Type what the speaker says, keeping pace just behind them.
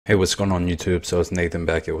Hey, what's going on YouTube? So it's Nathan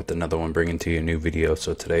back here with another one, bringing to you a new video.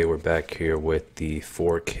 So today we're back here with the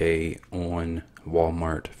 4K on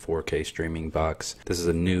Walmart 4K streaming box. This is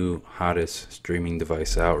a new hottest streaming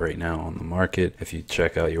device out right now on the market. If you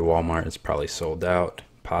check out your Walmart, it's probably sold out,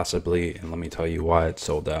 possibly, and let me tell you why it's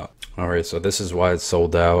sold out. Alright, so this is why it's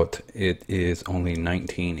sold out. It is only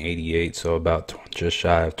 $19.88, so about just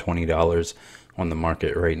shy of $20 on the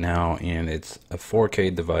market right now, and it's a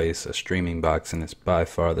 4K device, a streaming box, and it's by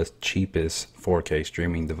far the cheapest 4K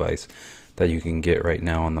streaming device that you can get right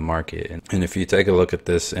now on the market. And if you take a look at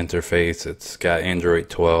this interface, it's got Android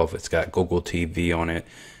 12, it's got Google TV on it,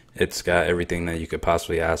 it's got everything that you could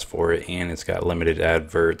possibly ask for it, and it's got limited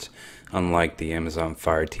adverts, unlike the Amazon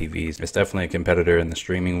Fire TVs. It's definitely a competitor in the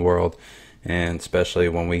streaming world, and especially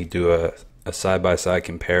when we do a side-by-side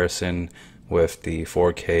comparison with the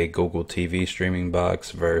 4K Google TV streaming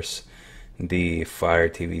box versus the Fire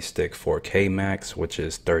TV Stick 4K Max, which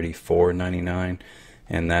is $34.99,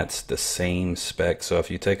 and that's the same spec. So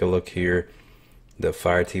if you take a look here, the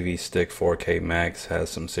Fire TV Stick 4K Max has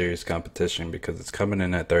some serious competition because it's coming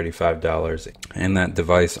in at $35, and that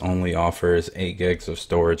device only offers 8 gigs of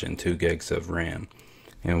storage and 2 gigs of RAM.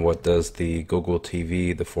 And what does the Google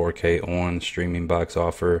TV, the 4K on streaming box,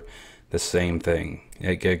 offer? The same thing,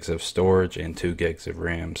 8 gigs of storage and 2 gigs of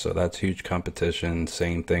RAM. So that's huge competition.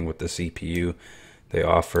 Same thing with the CPU. They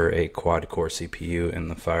offer a quad core CPU,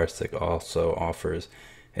 and the Fire Stick also offers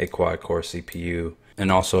a quad core CPU.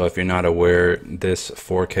 And also, if you're not aware, this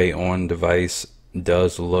 4K on device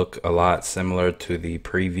does look a lot similar to the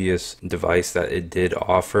previous device that it did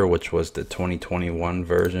offer, which was the 2021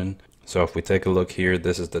 version. So if we take a look here,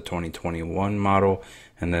 this is the 2021 model,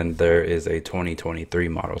 and then there is a 2023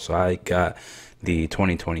 model. So I got the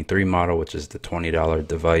 2023 model, which is the $20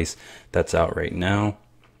 device that's out right now.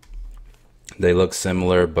 They look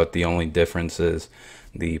similar, but the only difference is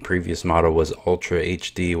the previous model was Ultra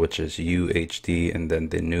HD, which is UHD, and then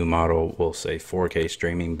the new model will say 4K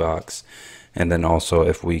streaming box. And then also,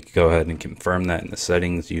 if we go ahead and confirm that in the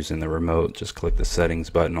settings using the remote, just click the settings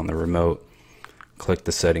button on the remote, click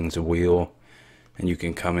the settings wheel, and you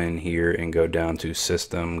can come in here and go down to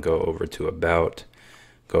system, go over to about,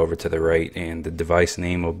 go over to the right, and the device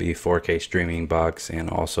name will be 4K streaming box, and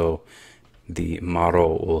also the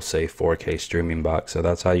model will say 4K streaming box. So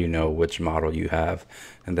that's how you know which model you have.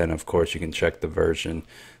 And then of course you can check the version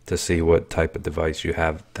to see what type of device you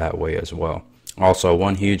have that way as well. Also,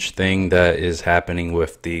 one huge thing that is happening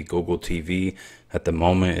with the Google TV at the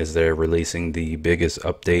moment is they're releasing the biggest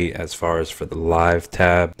update as far as for the live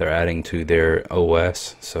tab. They're adding to their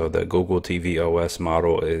OS. So the Google TV OS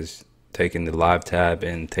model is taking the live tab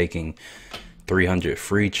and taking 300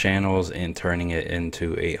 free channels and turning it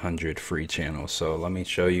into 800 free channels. So let me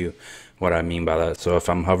show you what I mean by that. So if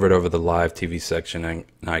I'm hovered over the live TV section and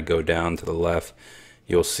I go down to the left,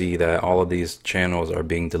 you'll see that all of these channels are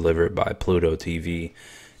being delivered by Pluto TV.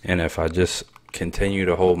 And if I just continue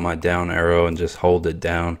to hold my down arrow and just hold it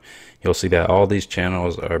down, you'll see that all these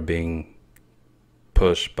channels are being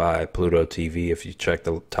pushed by Pluto TV. If you check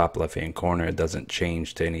the top left hand corner, it doesn't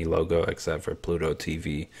change to any logo except for Pluto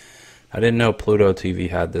TV. I didn't know Pluto TV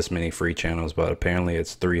had this many free channels, but apparently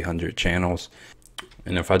it's 300 channels.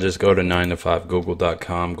 And if I just go to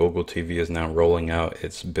 9to5google.com, Google TV is now rolling out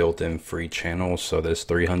its built-in free channels. So this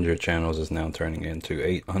 300 channels is now turning into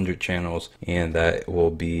 800 channels, and that will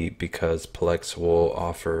be because Plex will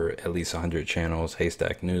offer at least 100 channels,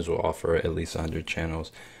 Haystack News will offer at least 100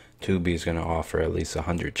 channels, Tubi is going to offer at least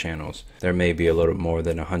 100 channels. There may be a little more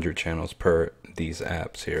than 100 channels per these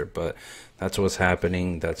apps here, but that's what's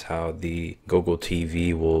happening. That's how the Google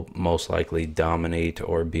TV will most likely dominate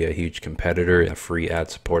or be a huge competitor in a free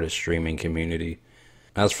ad-supported streaming community.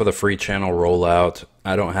 As for the free channel rollout,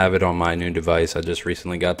 I don't have it on my new device. I just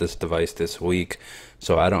recently got this device this week,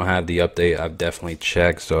 so I don't have the update. I've definitely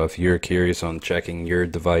checked. So if you're curious on checking your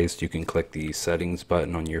device, you can click the settings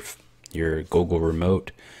button on your Google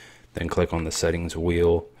remote, then click on the settings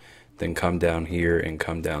wheel, then come down here and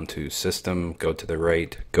come down to system, go to the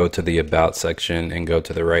right, go to the about section and go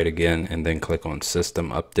to the right again, and then click on system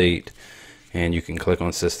update. And you can click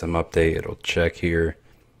on system update, it'll check here,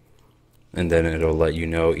 and then it'll let you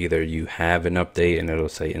know either you have an update and it'll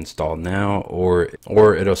say install now, or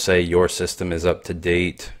it'll say your system is up to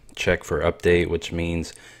date, check for update, which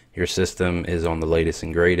means your system is on the latest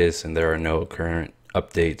and greatest and there are no current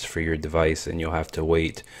updates for your device, and you'll have to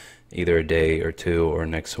wait either a day or two or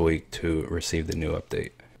next week to receive the new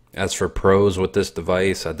update. As for pros with this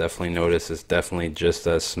device, I definitely notice it's definitely just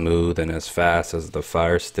as smooth and as fast as the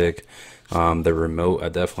Fire Stick. The remote, I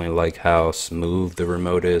definitely like how smooth the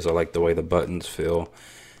remote is. I like the way the buttons feel.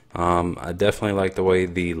 I definitely like the way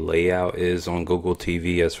the layout is on Google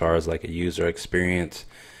TV as far as like a user experience.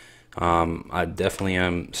 I definitely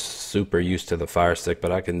am super used to the Fire Stick,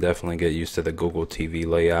 but I can definitely get used to the Google TV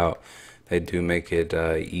layout. They do make it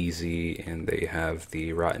easy, and they have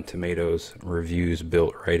the Rotten Tomatoes reviews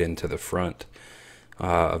built right into the front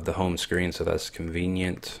of the home screen, so that's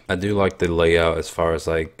convenient. I do like the layout as far as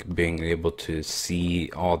like being able to see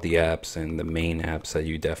all the apps and the main apps that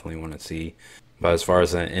you definitely want to see. But as far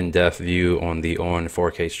as an in-depth view on the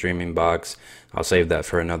 4K streaming box, I'll save that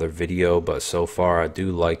for another video. But so far, I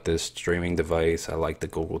do like this streaming device. I like the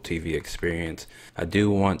Google TV experience. I do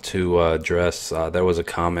want to address, there was a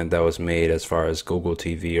comment that was made as far as Google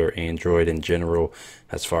TV or Android in general,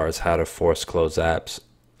 as far as how to force close apps.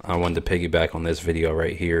 I wanted to piggyback on this video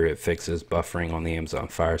right here. It fixes buffering on the Amazon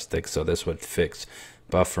Fire Stick, so this would fix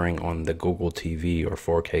buffering on the Google TV or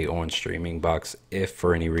 4K on streaming box if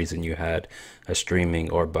for any reason you had a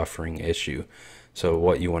streaming or buffering issue. So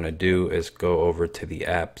what you want to do is go over to the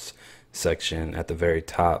apps section at the very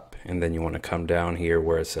top, and then you want to come down here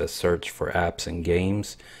where it says search for apps and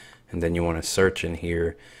games, and then you want to search in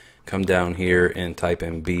here, come down here and type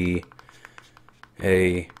in BAC.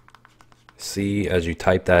 As you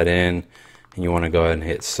type that in, and you want to go ahead and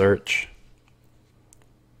hit search.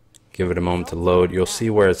 Give it a moment to load. You'll see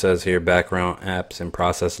where it says here background apps and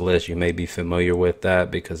process list. You may be familiar with that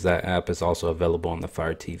because that app is also available on the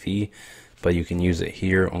Fire TV, but you can use it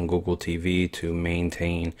here on Google TV to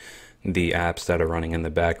maintain the apps that are running in the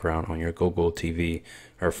background on your Google TV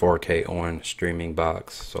or 4K on streaming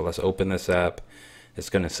box. So let's open this app. It's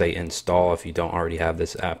going to say install if you don't already have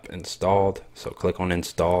this app installed. So click on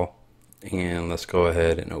install, and let's go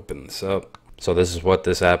ahead and open this up. So this is what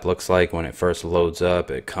this app looks like when it first loads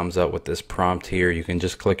up. It comes up with this prompt here. You can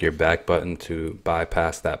just click your back button to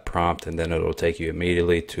bypass that prompt, and then it'll take you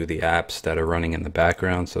immediately to the apps that are running in the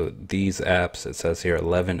background. So these apps, it says here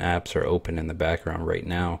 11 apps are open in the background right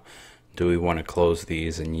now. Do we want to close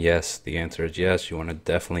these? And yes, the answer is yes. You want to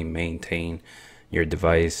definitely maintain your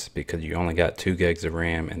device because you only got 2 gigs of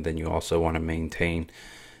RAM, and then you also want to maintain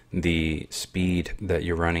the speed that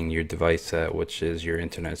you're running your device at, which is your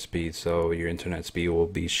internet speed. So your internet speed will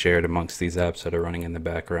be shared amongst these apps that are running in the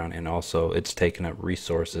background, and also it's taking up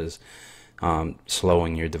resources,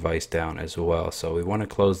 slowing your device down as well. So we want to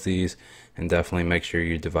close these and definitely make sure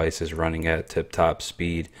your device is running at tip-top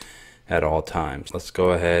speed at all times. Let's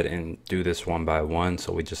go ahead and do this one by one.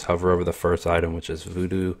 So we just hover over the first item, which is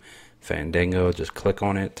Voodoo Fandango. Just click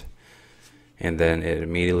on it, and then it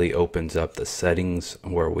immediately opens up the settings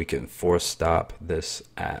where we can force stop this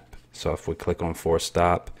app. So if we click on force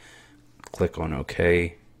stop, click on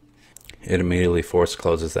OK, it immediately force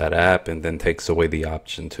closes that app and then takes away the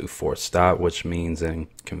option to force stop, which means and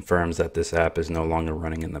confirms that this app is no longer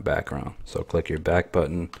running in the background. So click your back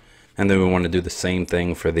button, and then we want to do the same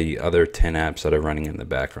thing for the other 10 apps that are running in the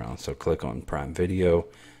background. So click on Prime Video,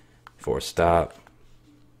 force stop,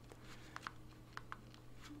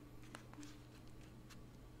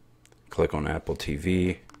 click on Apple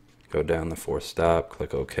TV, go down the force stop,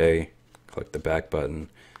 click OK, click the back button,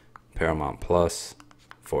 Paramount Plus,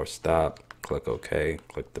 force stop, click OK,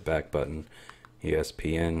 click the back button,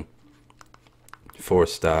 ESPN,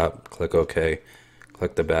 force stop, click OK,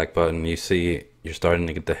 click the back button. You see you're starting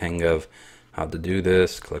to get the hang of how to do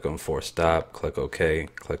this. Click on force stop, click OK,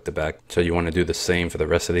 click the back. So you want to do the same for the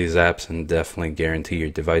rest of these apps and definitely guarantee your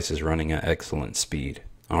device is running at excellent speed.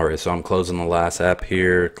 Alright, so I'm closing the last app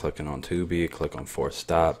here, clicking on Tubi, click on force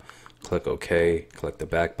stop, click OK, click the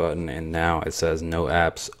back button, and now it says no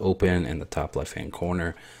apps open in the top left hand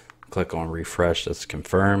corner. Click on refresh, that's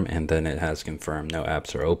confirm, and then it has confirmed no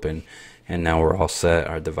apps are open, and now we're all set.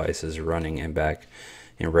 Our device is running and back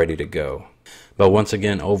and ready to go. But once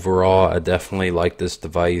again, overall, I definitely like this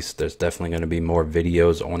device. There's definitely going to be more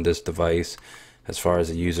videos on this device. As far as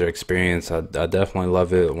the user experience, I definitely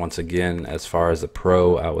love it. Once again, as far as the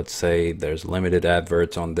pro, I would say there's limited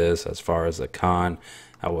adverts on this. As far as the con,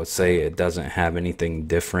 I would say it doesn't have anything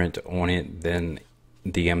different on it than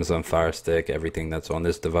the Amazon Fire Stick. Everything that's on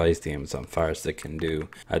this device, the Amazon Fire Stick can do.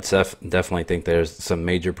 I definitely think there's some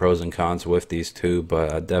major pros and cons with these two,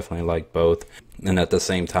 but I definitely like both. And at the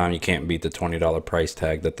same time, you can't beat the $20 price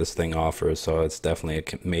tag that this thing offers, so it's definitely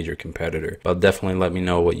a major competitor. But definitely let me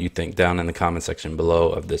know what you think down in the comment section below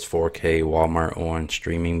of this 4K Walmart on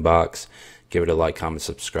streaming box. Give it a like, comment,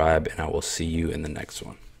 subscribe, and I will see you in the next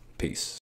one. Peace.